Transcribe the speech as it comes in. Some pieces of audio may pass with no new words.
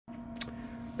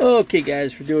Okay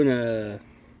guys, we're doing a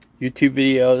YouTube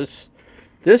video.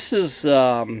 This is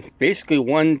basically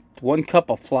one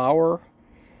cup of flour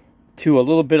to a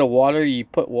little bit of water. You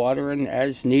put water in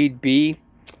as need be,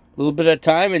 a little bit of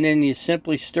time, and then you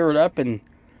simply stir it up. And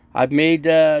I've made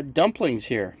dumplings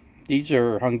here. These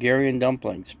are Hungarian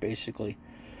dumplings, basically.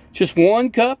 Just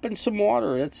 1 cup and some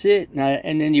water. That's it.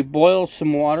 And then you boil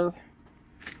some water,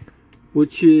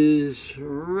 which is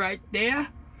right there.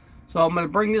 So I'm going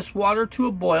to bring this water to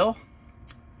a boil,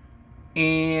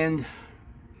 and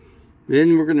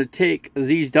then we're going to take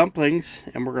these dumplings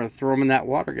and we're going to throw them in that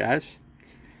water, guys.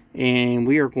 And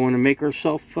we are going to make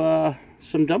ourselves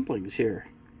some dumplings here.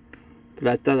 But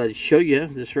I thought I'd show you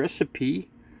this recipe.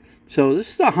 So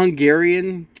this is a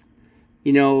Hungarian,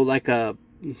 you know, like a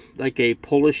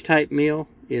Polish type meal,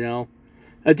 you know.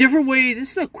 A different way.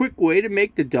 This is a quick way to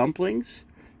make the dumplings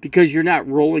because you're not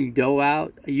rolling dough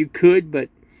out. You could, but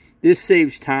this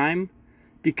saves time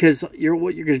because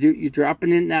what you're going to do, you're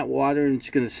dropping in that water and it's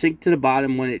going to sink to the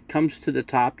bottom. When it comes to the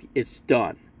top, it's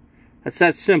done. That's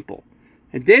that simple.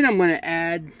 And then I'm going to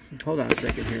add, hold on a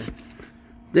second here.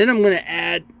 Then I'm going to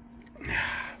add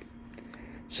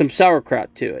some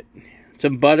sauerkraut to it.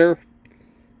 Some butter.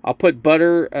 I'll put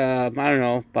butter, I don't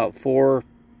know, about 4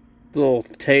 little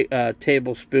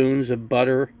tablespoons of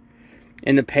butter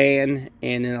in the pan.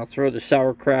 And then I'll throw the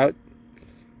sauerkraut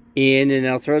in, and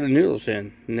I'll throw the noodles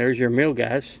in, and there's your meal,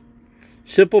 guys.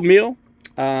 Simple meal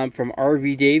from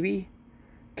RV Davey,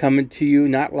 coming to you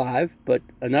not live but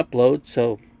an upload.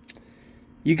 So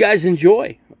you guys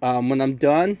enjoy. When I'm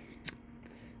done,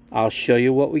 I'll show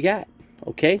you what we got.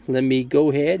 Okay, let me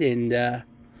go ahead and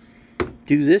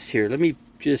do this here. Let me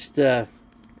just we're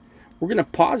gonna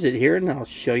pause it here and I'll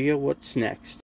show you what's next.